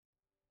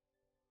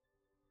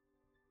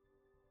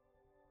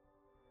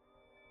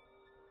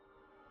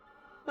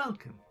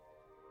Welcome.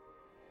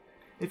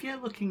 If you're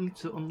looking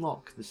to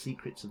unlock the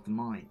secrets of the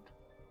mind,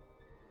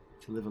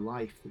 to live a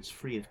life that's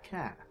free of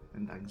care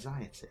and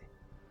anxiety,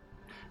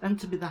 and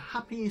to be the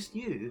happiest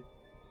you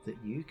that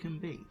you can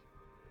be,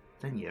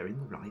 then you're in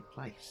the right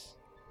place.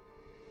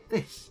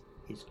 This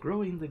is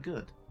Growing the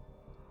Good,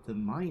 the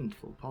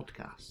Mindful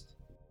Podcast.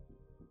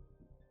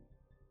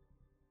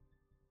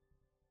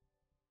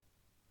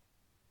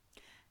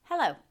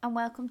 Hello and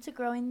welcome to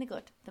Growing the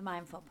Good, the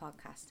Mindful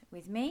Podcast,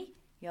 with me,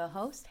 your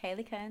host,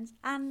 Hayley Kearns,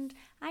 and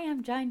I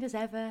am joined as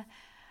ever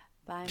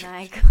by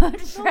my good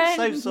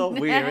friend, So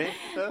weary.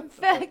 good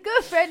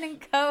friend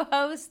and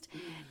co-host,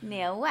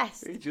 Neil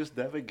West. It just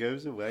never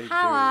goes away.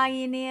 How are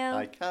you, Neil?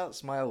 I can't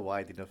smile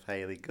wide enough,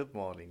 Hayley. Good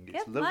morning.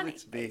 It's Good lovely morning.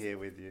 to be here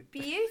with you.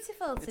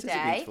 Beautiful It is a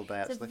today. beautiful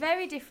day, It's a actually.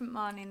 very different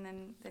morning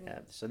than Yeah,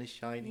 the sun is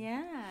shining.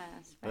 yeah,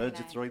 it's very Birds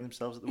are nice. throwing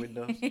themselves at the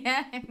windows.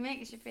 Yeah, it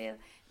makes you feel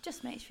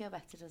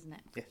better, doesn't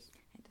it? Yes.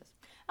 It does.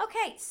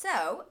 Okay,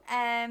 so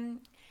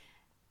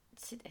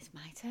it's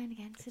my turn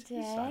again today. It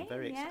is. I'm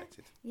very yeah.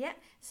 excited. Yeah,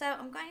 so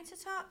I'm going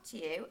to talk to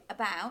you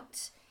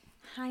about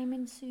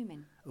Haemin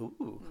Sunim.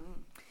 Ooh.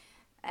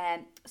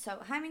 So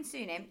Haemin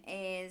Sunim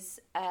is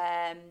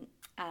a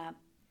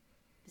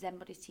Zen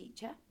Buddhist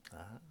teacher.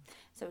 Ah.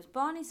 So he was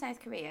born in South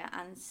Korea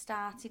and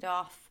started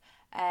off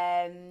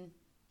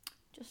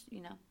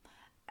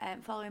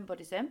following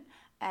Buddhism.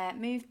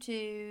 Moved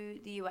to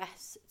the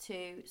US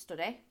to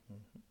study.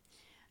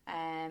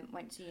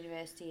 Went to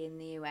university in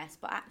the US,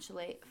 but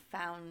actually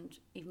found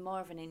even more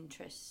of an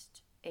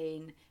interest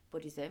in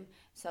Buddhism.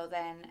 So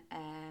then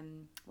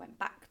went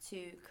back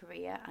to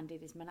Korea and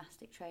did his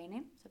monastic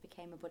training. So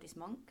became a Buddhist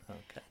monk.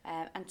 Okay.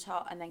 And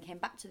taught, and then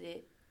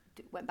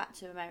went back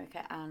to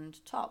America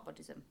and taught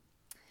Buddhism.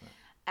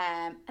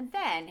 And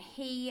then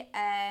he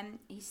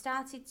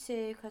started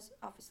to, because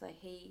obviously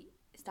he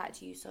started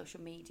to use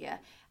social media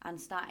and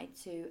started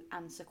to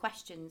answer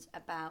questions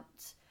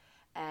about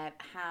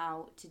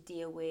how to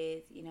deal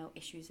with,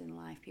 issues in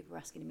life. People were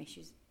asking him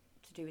issues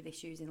to do with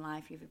issues in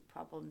life, even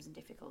problems and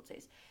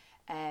difficulties.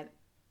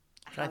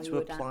 Trying to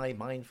apply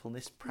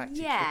mindfulness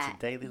practically to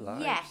daily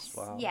lives. Yes,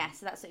 Wow. yes,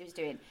 so that's what he was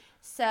doing.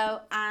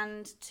 So,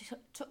 and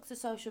took to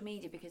social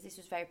media because this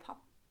was very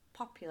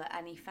popular,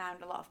 and he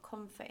found a lot of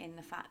comfort in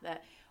the fact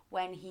that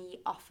when he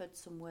offered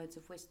some words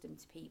of wisdom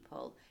to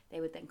people, they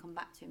would then come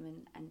back to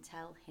him and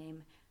tell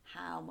him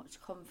how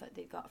much comfort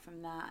they got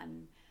from that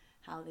and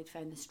how they'd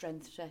found the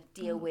strength to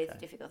deal with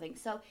difficult things.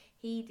 So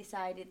he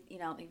decided, he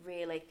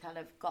really kind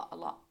of got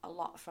a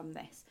lot from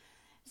this.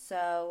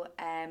 So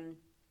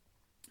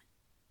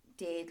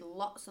did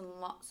lots and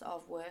lots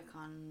of work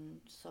on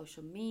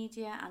social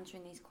media,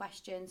 answering these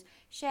questions,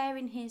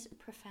 sharing his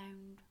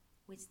profound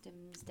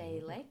wisdoms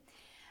daily.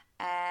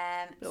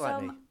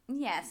 Like me.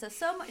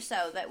 So much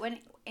so that when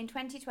in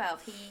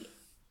 2012 he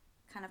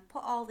kind of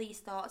put all these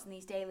thoughts and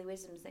these daily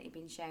wisdoms that he'd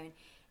been sharing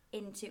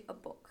into a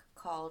book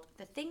called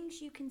The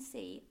Things You Can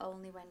See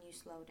Only When You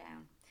Slow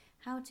Down: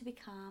 How to Be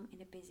Calm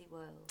in a Busy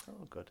World.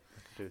 Oh, good.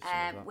 I could do with some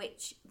of that.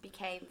 Which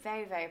became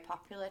very, very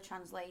popular,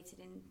 translated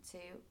into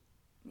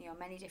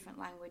many different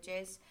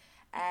languages.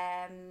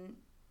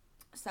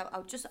 So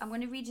I'm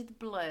going to read you the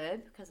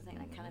blurb because I think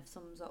that kind of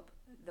sums up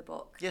the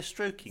book. You're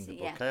stroking the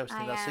So, book. yeah, I always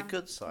think that's a am.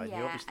 good sign. Yeah,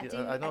 You obviously,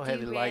 I know do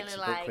Hayley likes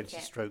really a book when like she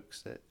it.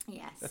 strokes it.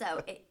 Yeah,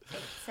 so it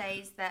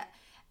says that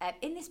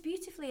in this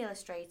beautifully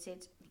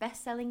illustrated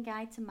best-selling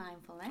guide to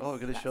mindfulness. Oh, we're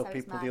going to that's show how it's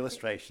people the marketed.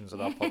 illustrations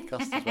on our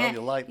podcast as well.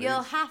 You'll like these.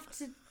 You'll have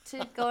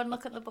to go and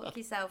look at the book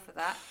yourself for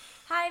that.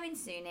 Haemin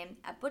Sunim,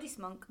 a Buddhist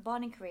monk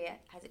born in Korea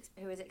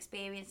who has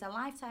experienced a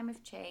lifetime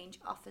of change,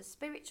 offers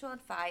spiritual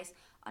advice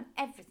on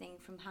everything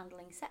from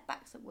handling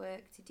setbacks at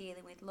work to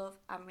dealing with love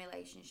and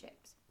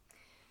relationships.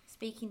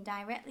 Speaking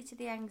directly to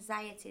the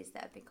anxieties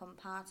that have become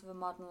part of a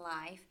modern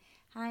life,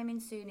 Haemin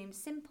Sunim's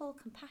simple,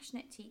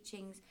 compassionate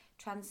teachings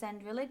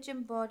transcend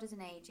religion, borders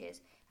and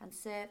ages and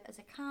serve as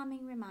a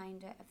calming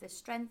reminder of the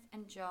strength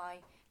and joy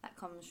that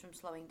comes from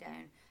slowing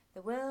down.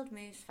 The world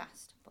moves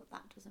fast, but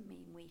that doesn't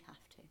mean we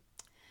have to.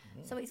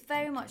 So it's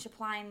very much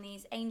applying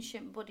these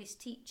ancient Buddhist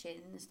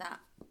teachings that,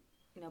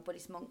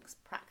 Buddhist monks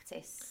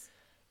practice.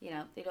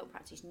 They don't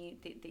practice new,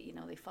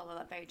 they follow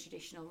that very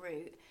traditional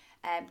route,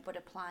 but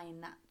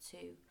applying that to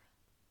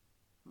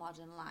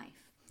modern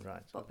life.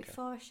 Right. But okay.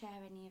 before I share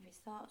any of his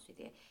thoughts with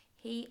you,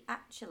 he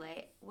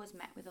actually was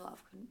met with a lot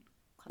of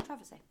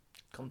controversy.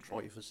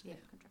 Controversy. Yeah,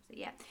 controversy.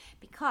 Yeah,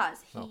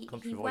 because he went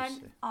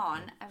controversy.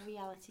 on a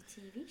reality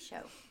TV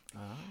show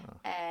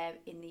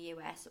in the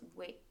US,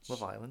 which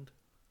Love Island.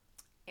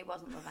 it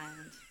wasn't Love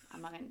Island.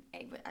 I'm not going.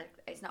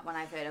 It's not one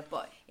I've heard of,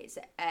 but it's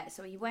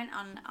so he went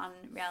on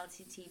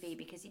reality TV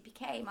because he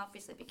became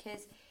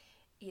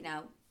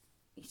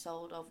he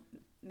sold off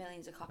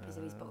millions of copies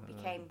of his book,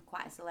 became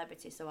quite a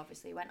celebrity. So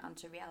obviously he went on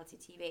to reality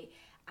TV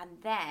and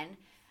then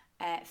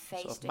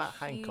faced sort of Matt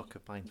Hancock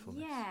of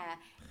mindfulness. Yeah,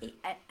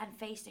 and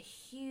faced a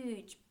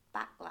huge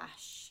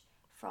backlash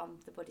from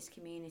the Buddhist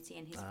community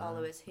and his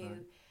followers who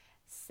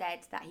said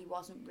that he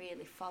wasn't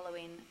really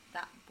following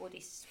that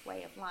Buddhist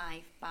way of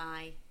life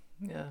by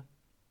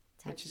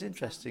Which is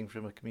interesting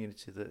from a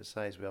community that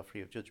says we are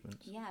free of judgment.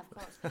 Yeah, of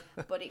course.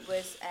 But it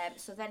was,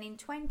 so then in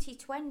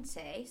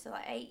 2020, so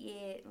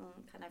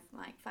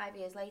like 5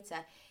 years later,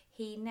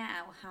 he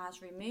now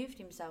has removed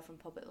himself from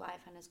public life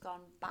and has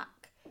gone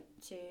back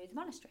to the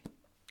monastery.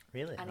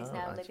 Really? And is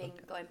now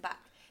going back,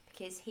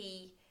 because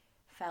he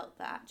felt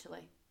that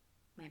actually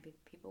maybe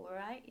people were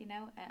right,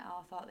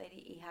 or thought that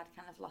he had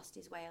kind of lost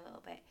his way a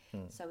little bit.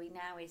 So he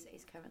now is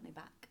currently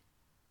back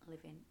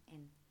living in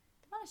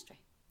the monastery.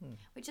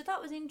 Which I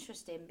thought was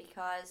interesting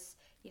because,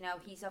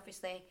 he's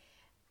obviously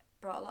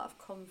brought a lot of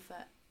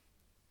comfort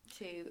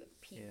to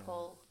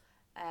people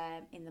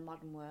in the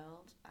modern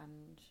world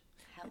and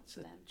helped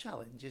them. It's a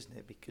challenge, isn't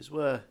it? Because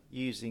we're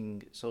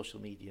using social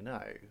media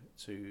now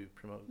to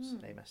promote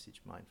a message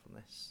of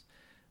mindfulness.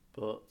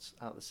 But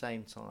at the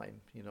same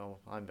time,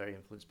 I'm very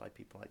influenced by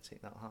people like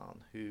Thich Nhat Hanh,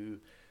 who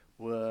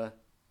were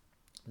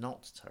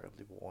not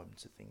terribly warm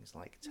to things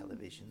like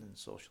television and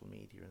social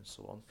media and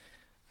so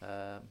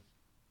on.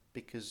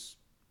 Because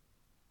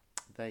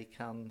they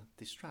can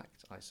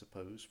distract, I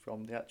suppose,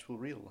 from the actual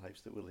real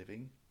lives that we're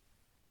living,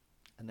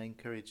 and they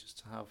encourage us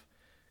to have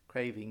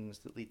cravings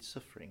that lead to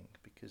suffering,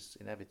 because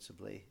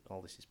inevitably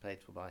all this is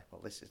paid for by,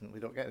 this isn't,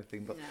 we don't get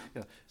anything, but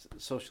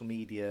social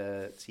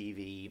media,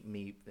 TV,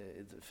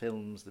 the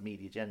films, the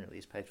media generally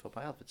is paid for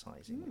by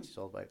advertising, which is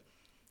all about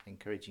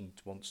encouraging you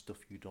to want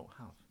stuff you don't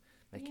have,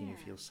 making you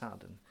feel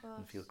sad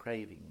and feel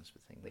cravings for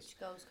things. Which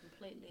goes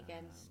completely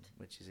against...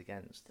 which is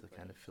against the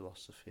kind of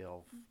philosophy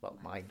of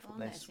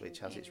mindfulness, which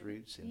has its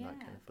roots in that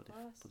kind of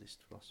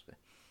Buddhist philosophy.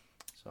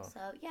 So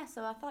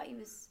I thought he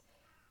was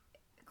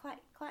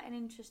quite an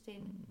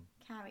interesting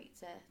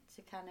character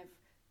to kind of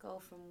go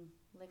from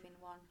living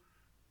one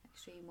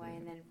extreme way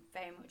and then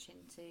very much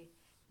into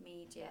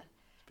media.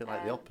 It's a bit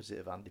like the opposite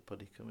of Andy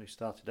Puddicombe, who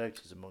started out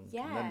as a monk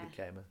and then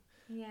became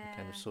a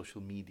kind of social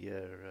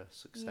media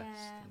success.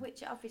 Yeah,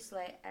 which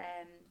obviously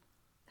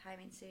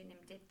Haemin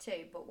Sunim did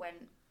too, but when,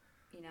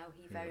 he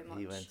very much...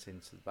 He went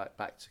into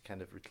back to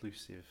kind of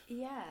reclusive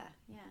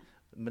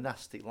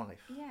monastic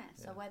life. Yeah,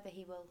 so whether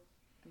he will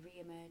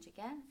re-emerge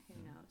again, who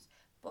knows.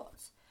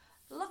 But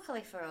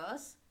luckily for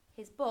us,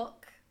 his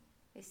book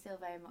is still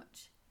very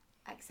much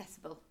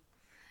accessible.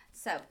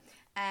 So,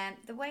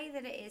 the way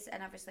that it is,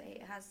 and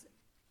obviously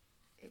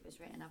it was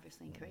written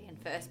obviously in Korean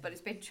first, but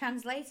it's been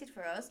translated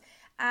for us.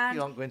 And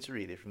you aren't going to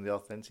read it from the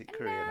authentic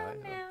Korean, are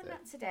you? No,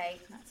 not today.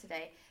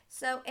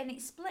 So, and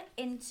it's split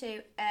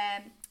into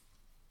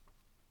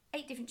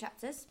 8 different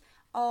chapters,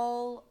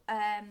 all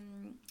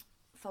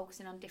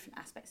focusing on different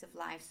aspects of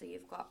life. So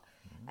you've got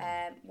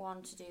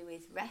one to do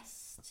with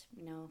rest,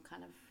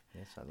 kind of.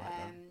 Yes, I like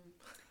that.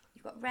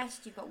 You've got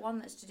rest, you've got one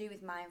that's to do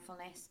with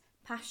mindfulness,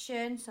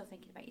 passion, so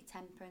thinking about your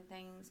temper and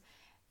things,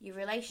 your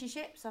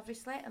relationships,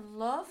 obviously, and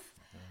love,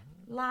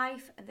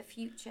 life and the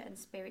future, and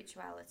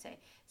spirituality.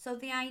 So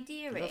the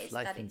idea is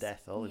life that and it's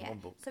death all in one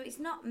book. So it's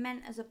not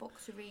meant as a book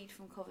to read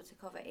from cover to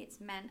cover. It's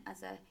meant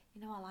as a,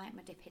 I like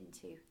my dip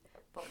into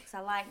books.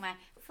 I like my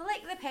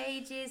flick the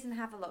pages and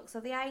have a look.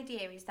 So the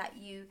idea is that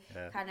you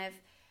kind of,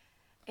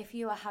 if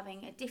you are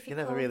having a difficulty... You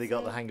never really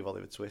got the hang of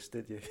Oliver Twist,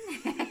 did you?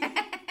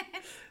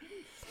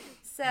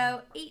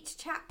 So each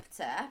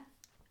chapter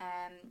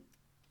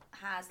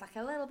has like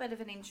a little bit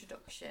of an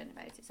introduction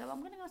about it. So I'm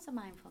going to go to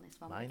mindfulness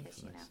one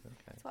because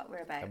that's what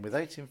we're about. And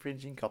without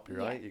infringing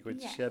copyright, you're going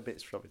to share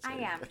bits from it. I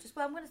am.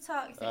 I'm going to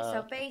talk through.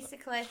 So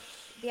basically,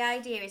 the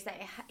idea is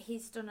that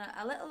he's done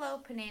a little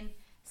opening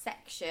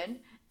section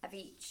of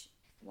each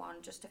one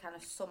just to kind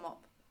of sum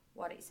up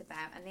what it's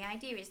about. And the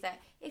idea is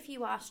that if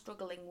you are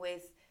struggling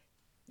with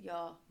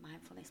your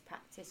mindfulness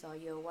practice or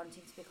you're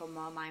wanting to become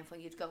more mindful,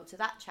 you'd go to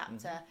that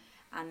chapter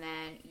and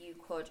then you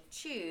could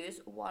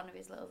choose one of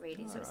his little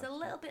readings. So it's a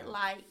little bit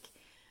like,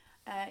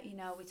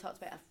 we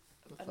talked about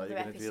another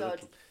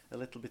episode. A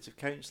little bit of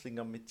counselling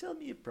on me. Tell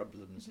me your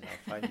problems and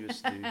I'll find you a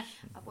solution.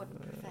 I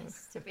wouldn't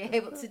profess to be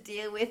able to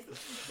deal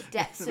with the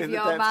depths of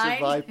your the depths mind.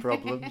 of my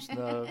problems,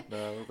 no.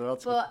 There are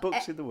lots of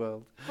books in the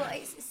world. But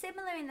it's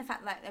similar in the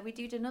fact that we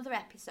did another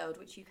episode,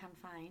 which you can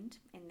find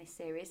in this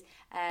series.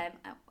 I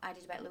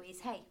did about Louise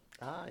Hay.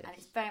 Yes. And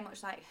it's very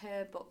much like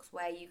her books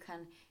where you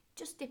can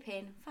just dip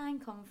in,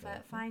 find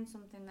comfort, find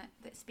something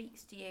that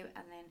speaks to you,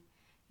 and then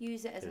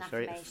use it as an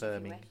affirmation. Very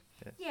affirming.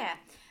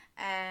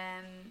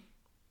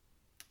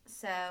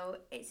 So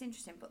it's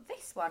interesting. But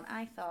this one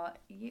I thought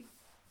you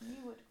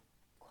would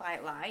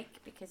quite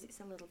like, because it's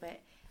a little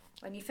bit,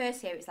 when you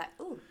first hear it, it's like,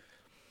 ooh,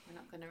 we're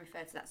not going to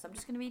refer to that. So I'm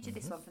just going to read you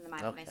this one from the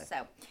mindfulness. Okay.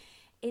 So,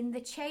 in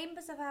the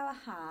chambers of our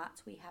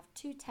heart, we have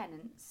 2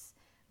 tenants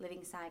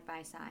living side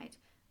by side,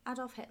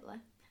 Adolf Hitler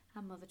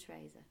and Mother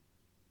Teresa.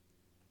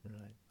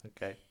 Right,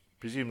 okay.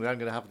 Presumably I'm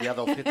going to have the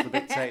Adolf Hitler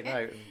bit taken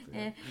out.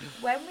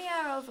 When we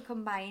are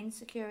overcome by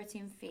insecurity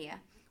and fear,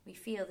 we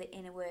feel the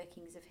inner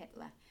workings of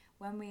Hitler.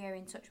 When we are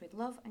in touch with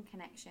love and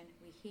connection,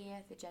 we hear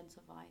the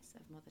gentle voice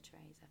of Mother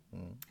Teresa.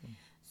 Mm-hmm.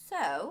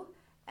 So,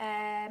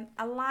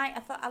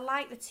 I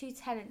like the 2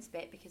 tenants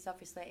bit, because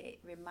obviously it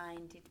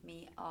reminded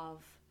me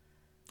of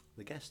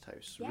The Guest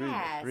House.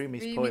 Yes,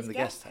 Rumi's poem, The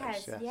Guest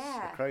House. Yes.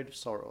 Yeah. A Crowd of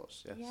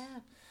Sorrows. Yes. Yeah.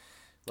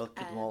 They'll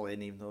keep them all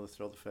in, even though they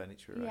throw the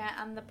furniture around. Yeah,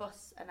 and the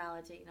bus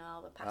analogy,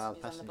 all the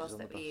passengers on the bus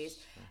that we use.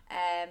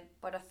 Yeah.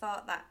 But I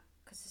thought that,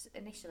 because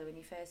initially when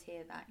you first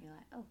hear that, you're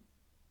like, oh,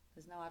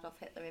 there's no Adolf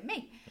Hitler in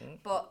me.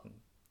 But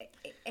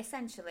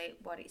essentially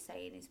what it's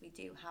saying is we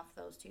do have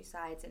those two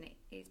sides, and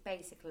it's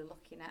basically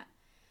looking at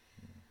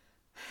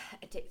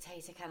a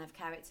dictator kind of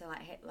character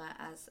like Hitler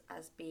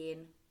as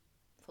being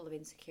full of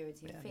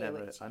insecurity and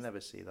fear. I never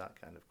see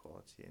that kind of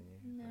quality in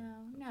you.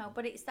 No,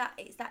 but it's that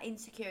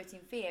insecurity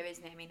and fear,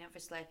 isn't it? I mean,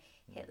 obviously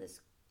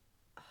Hitler's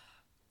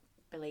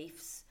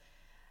beliefs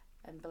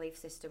and belief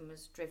system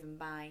was driven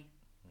by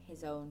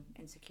his own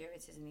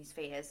insecurities and his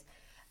fears,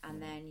 and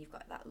then you've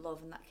got that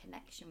love and that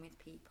connection with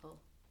people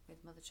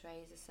with Mother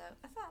Teresa. So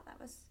I thought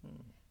that was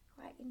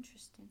quite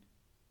interesting.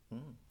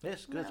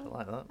 Yes, good. I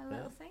like that. A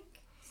little thing.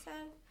 So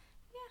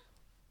yeah,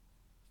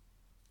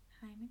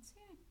 Hyman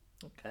soon.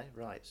 Okay,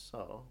 right.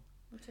 So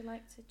would you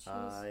like to choose?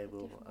 I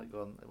will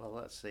go on. Well,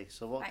 let's see.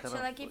 So what Right, kind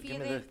shall of? I give you me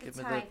the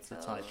the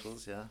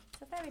titles. Yeah.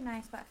 It's a very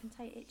nice, but I can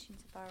tell you itching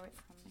to borrow it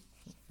from me.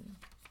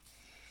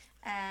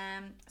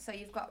 So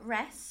you've got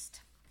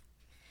rest,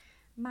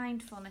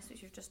 mindfulness,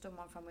 which we've just done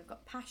one from. We've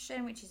got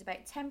passion, which is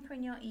about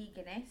tempering your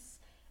eagerness.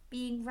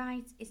 Being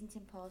right isn't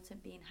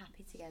important. Being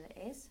happy together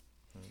is.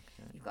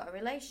 Okay. You've got a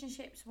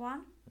relationships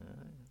one.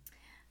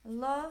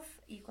 Love.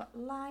 You've got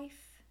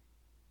life.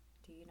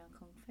 Do you know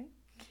Kung Fu?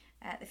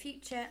 The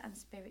future and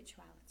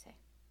spirituality.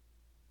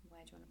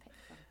 Where do you want to pick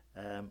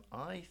from?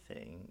 I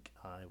think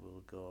I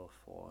will go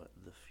for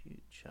the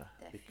future,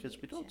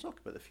 because we don't talk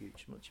about the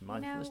future much in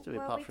mindfulness, do we?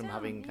 Apart from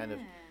having kind of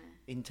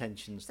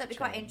intentions. So it'd be to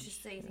quite change.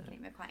 interesting. Thinking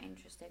it'd be quite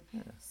interesting.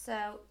 Yeah.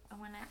 So I'm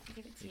going to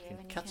give it to you. You can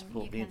and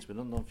catapult me into an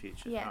unknown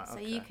future. Yeah. Right, So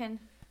okay. you can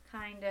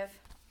kind of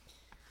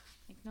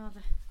ignore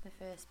the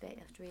first bit.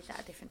 You have to read that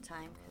at a different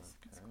time because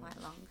it's quite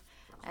long.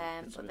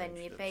 But then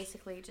you're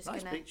basically just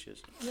nice gonna.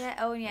 pictures. Yeah.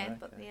 Oh yeah. Okay.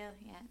 But they're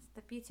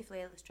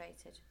beautifully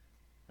illustrated.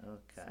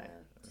 Okay.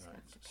 So just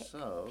have to pick,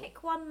 So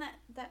pick one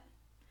that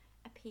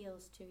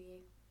appeals to you.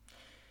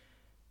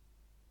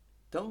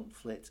 don't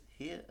flit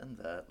here and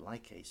there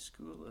like a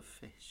school of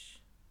fish,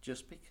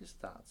 just because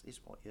that is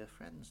what your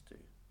friends do,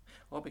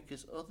 or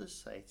because others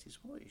say it is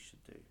what you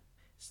should do.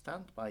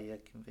 Stand by your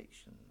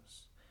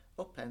convictions,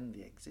 upend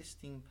the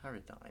existing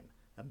paradigm,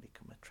 and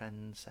become a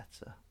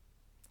trendsetter.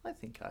 I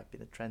think I've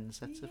been a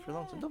trendsetter for a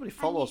long time. Yeah. Nobody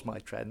follows my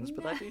trends,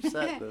 but I do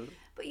set them.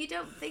 But you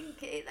don't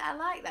think I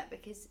like that,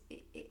 because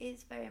it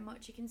is very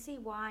much. You can see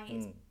why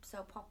it's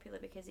so popular,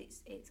 because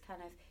it's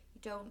kind of,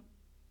 you don't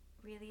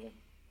really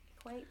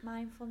equate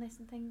mindfulness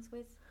and things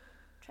with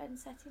trend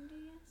setting, do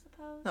you? I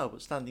suppose. No,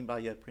 but standing by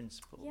your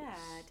principles. Yeah,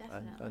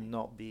 definitely. And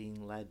not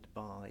being led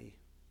by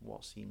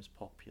what seems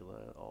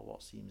popular or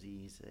what seems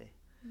easy.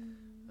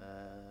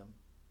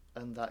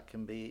 And that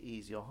can be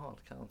easy or hard,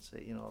 can't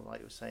it? You know, like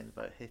you were saying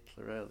about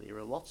Hitler earlier,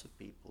 a lot of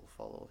people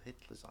follow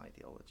Hitler's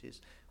ideologies,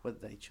 whether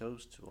they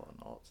chose to or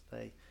not.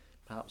 They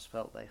perhaps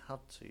felt they had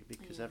to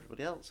because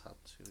everybody else had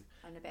to.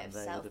 And a bit of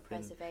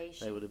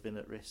self-preservation. They would have been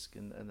at risk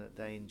and at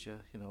danger.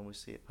 You know, and we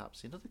see it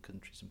perhaps in other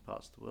countries and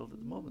parts of the world at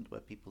the moment, where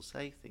people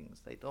say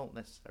things they don't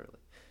necessarily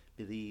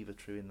believe are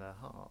true in their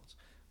heart,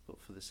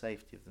 but for the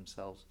safety of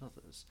themselves and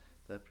others,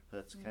 they're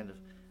prepared to kind of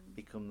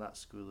become that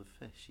school of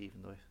fish,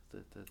 even though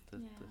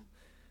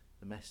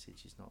the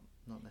message is not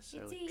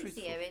necessarily It's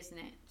truthful. easier, isn't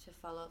it, to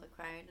follow the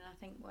crowd? And I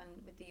think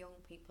with the young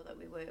people that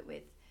we work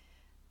with,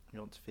 you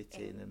want to fit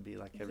in and be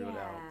like everyone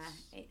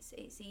else.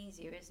 It's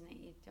easier, isn't it?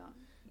 You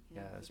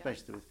don't.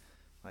 Especially with,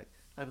 like,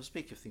 I will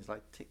speak of things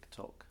like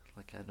TikTok,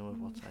 like I know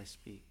of what I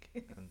speak,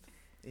 and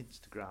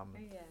Instagram,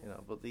 you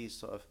know. But these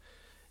sort of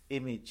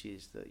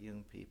images that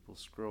young people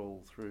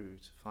scroll through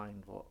to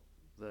find what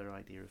their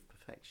idea of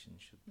perfection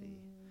should be,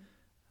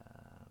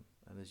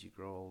 and as you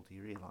grow older,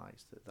 you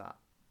realise that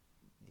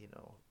you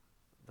know,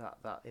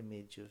 that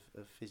image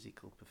of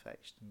physical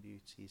perfection and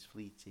beauty is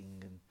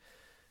fleeting, and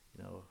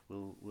you know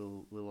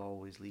will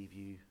always leave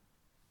you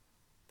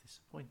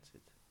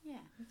disappointed. Yeah,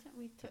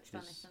 we touched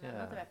on this in Yeah,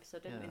 another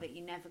episode, didn't we? That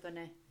you're never going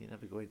to.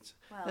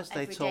 Well, Well,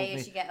 every day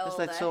as you get older. as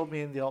they told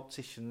me in the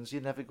opticians,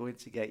 you're never going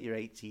to get your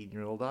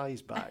 18-year-old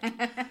eyes back.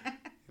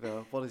 You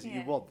know, what is it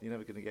you want? You're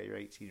never going to get your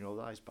 18-year-old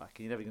eyes back,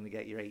 and you're never going to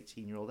get your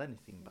 18-year-old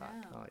anything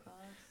back. No, Right? of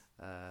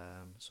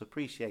course. So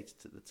appreciate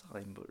it at the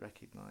time, but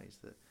recognise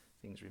that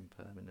things are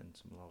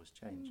impermanent and will always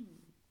change.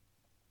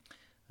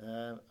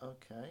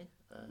 Okay.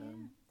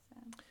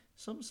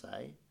 Some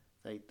say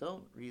they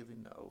don't really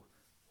know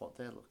what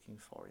they're looking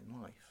for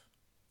in life.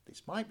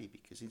 This might be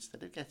because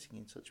instead of getting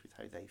in touch with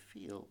how they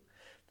feel,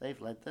 they've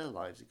led their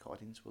lives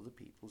according to other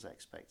people's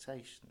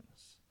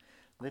expectations.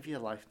 Live your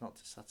life not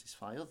to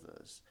satisfy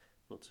others,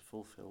 but to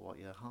fulfil what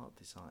your heart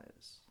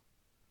desires.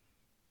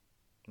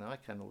 Now I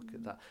kind of look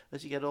at that.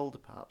 As you get older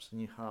perhaps and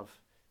you have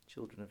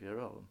children of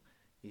your own,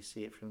 you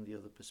see it from the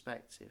other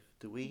perspective.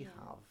 Do we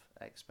have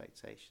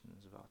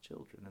expectations of our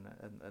children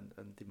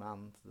and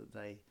demand that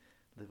they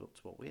live up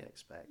to what we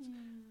expect,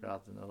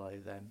 rather than allow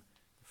them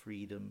the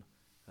freedom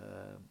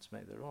to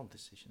make their own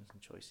decisions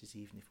and choices,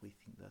 even if we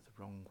think they're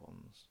the wrong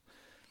ones?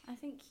 I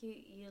think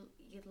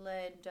you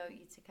learn, don't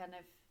you, to kind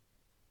of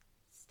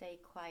stay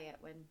quiet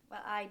when.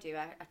 Well, I do.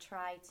 I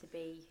try to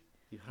be.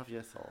 You have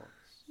your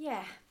thoughts.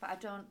 Yeah, but I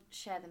don't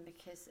share them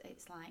because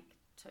it's like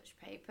touch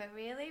paper,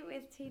 really,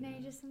 with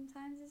teenagers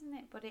sometimes, isn't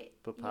it? But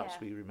perhaps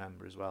we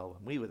remember as well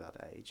when we were that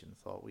age and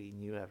thought we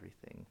knew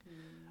everything,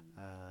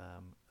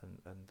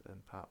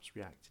 and perhaps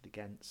reacted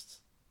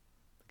against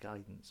the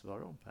guidance of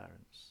our own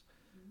parents,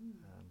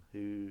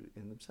 who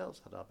in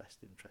themselves had our best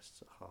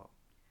interests at heart.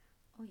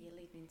 Oh, you're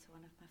leading into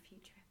one of my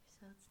future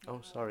episodes. Oh,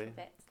 now, sorry.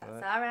 That's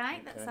Right. all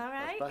right. Okay. That's all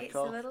right. Let's back It's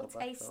off. a little I'll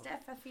back taster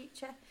for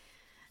future.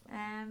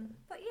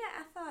 But yeah,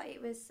 I thought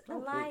it was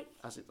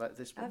Has it like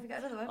this one? Have you got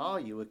another one? Are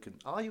you a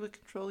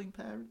controlling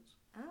parent?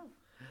 Oh.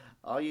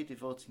 Are you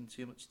devoting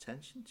too much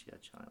attention to your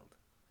child?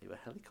 Are you a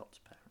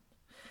helicopter parent?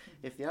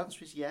 If the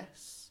answer is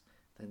yes,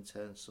 then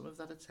turn some of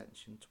that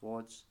attention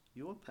towards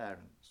your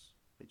parents,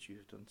 which you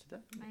have done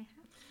today. I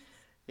have.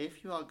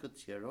 If you are good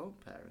to your own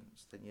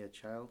parents, then your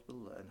child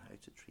will learn how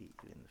to treat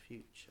you in the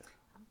future.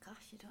 Oh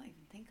gosh, you don't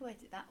even think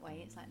about it that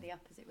way. It's like the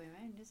opposite way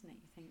around, isn't it?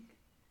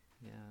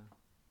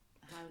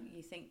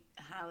 You think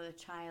how the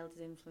child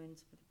is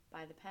influenced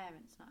by the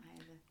parents, not how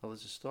the. Well,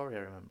 there's a story I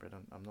remember,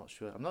 and I'm not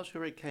sure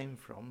where it came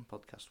from,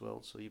 Podcast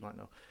World, so you might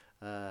know.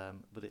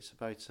 But it's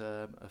about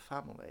a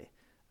family,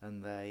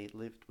 and they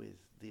lived with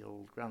the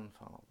old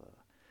grandfather.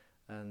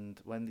 And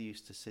when they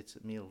used to sit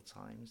at meal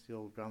times, the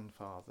old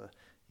grandfather,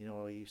 he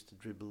used to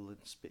dribble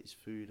and spit his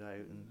food out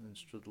and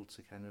struggle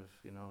to kind of,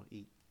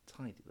 eat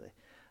tidily.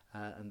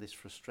 And this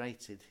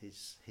frustrated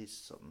his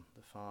son,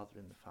 the father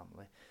in the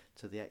family,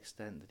 to the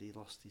extent that he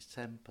lost his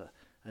temper,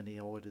 and he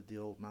ordered the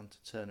old man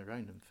to turn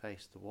around and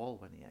face the wall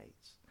when he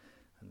ate.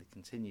 And they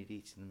continued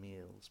eating the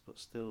meals, but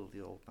still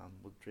the old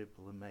man would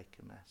dribble and make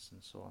a mess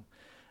and so on.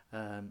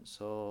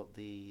 So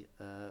the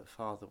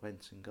father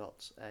went and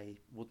got a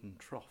wooden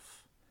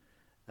trough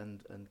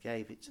and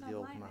gave it to the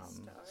old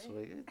man, so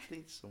it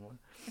leads somewhere,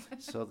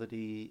 so that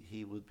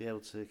he would be able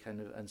to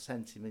and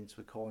sent him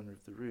into a corner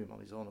of the room on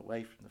his own,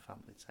 away from the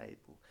family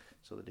table,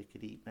 so that he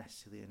could eat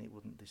messily and it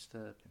wouldn't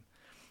disturb him.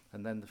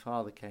 And then the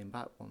father came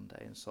back one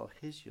day and saw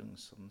his young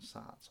son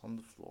sat on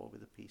the floor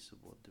with a piece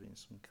of wood doing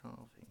some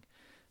carving,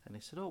 and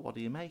he said, "Oh, what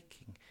are you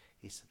making?"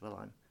 He said, "Well,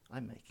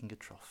 I'm making a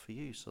trough for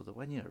you, so that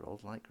when you're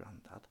old like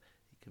Grandad,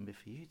 it can be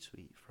for you to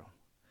eat from."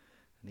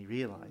 And he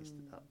realised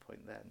at that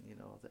point then,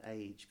 that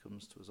age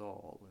comes to us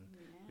all, and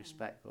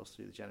respect goes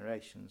through the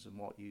generations, and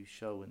what you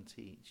show and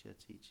teach, you're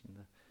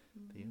teaching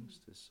the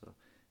youngsters. So,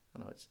 I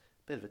know it's a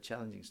bit of a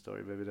challenging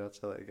story, maybe not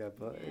tell it again,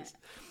 but it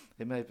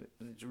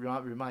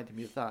reminded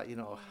me of that,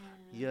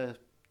 your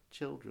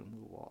children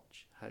will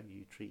watch how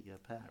you treat your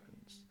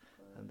parents,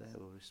 and they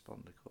will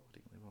respond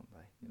accordingly, won't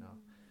they,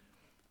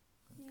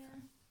 Yeah.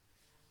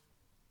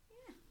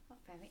 Well,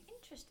 very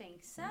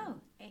interesting.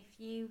 So, if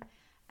you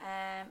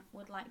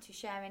would like to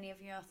share any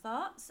of your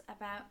thoughts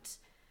about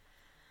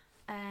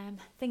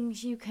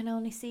things you can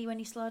only see when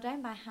you slow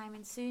down by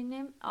Hyman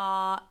Sunim,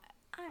 or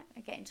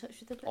get in touch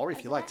with the or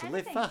if you like to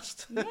live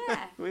fast, about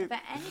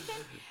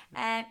anything,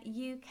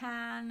 you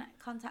can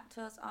contact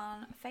us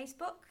on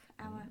Facebook,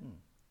 our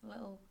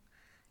little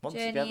Once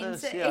journey together,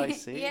 into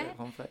CIC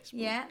on Facebook.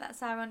 Yeah,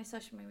 that's our only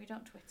social media. We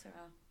don't Twitter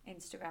or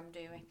Instagram,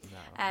 do we? No,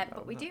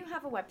 but we do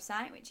have a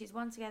website, which is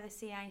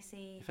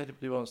onetogethercic. If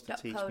anybody wants to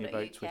teach me about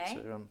 .co.uk.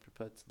 Twitter, I'm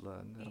prepared to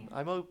learn.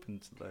 I'm open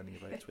to learning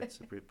about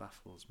Twitter, but it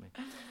baffles me.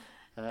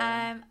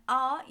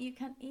 Or you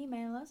can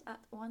email us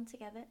at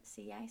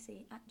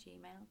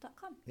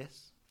onetogethercic@gmail.com.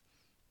 Yes.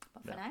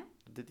 But for now,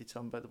 Did you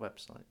tell me about the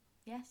website?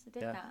 yes, I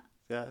did that.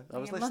 Yeah, I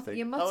was listening.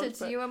 You were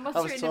muttering about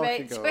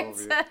talking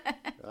Twitter.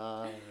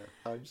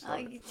 I'm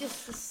sorry. You're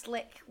just a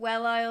slick,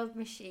 well-oiled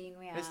machine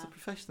we are. It's the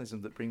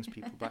professionalism that brings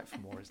people back for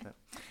more, isn't it?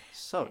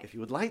 So, if you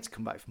would like to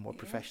come back for more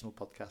professional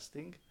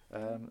podcasting,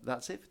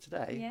 that's it for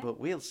today. Yeah. But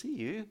we'll see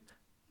you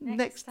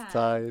Next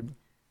time.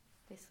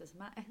 This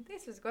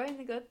was Growing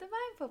the Good, the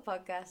Mindful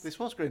podcast. This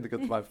was Growing the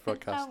Good, the Mindful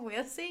podcast. And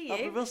we'll see you.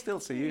 And we'll still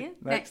see you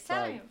next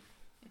time.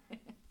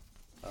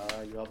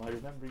 You are my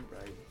remembering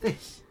brain.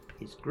 This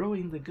is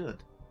Growing the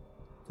Good,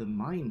 the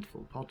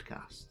Mindful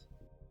podcast.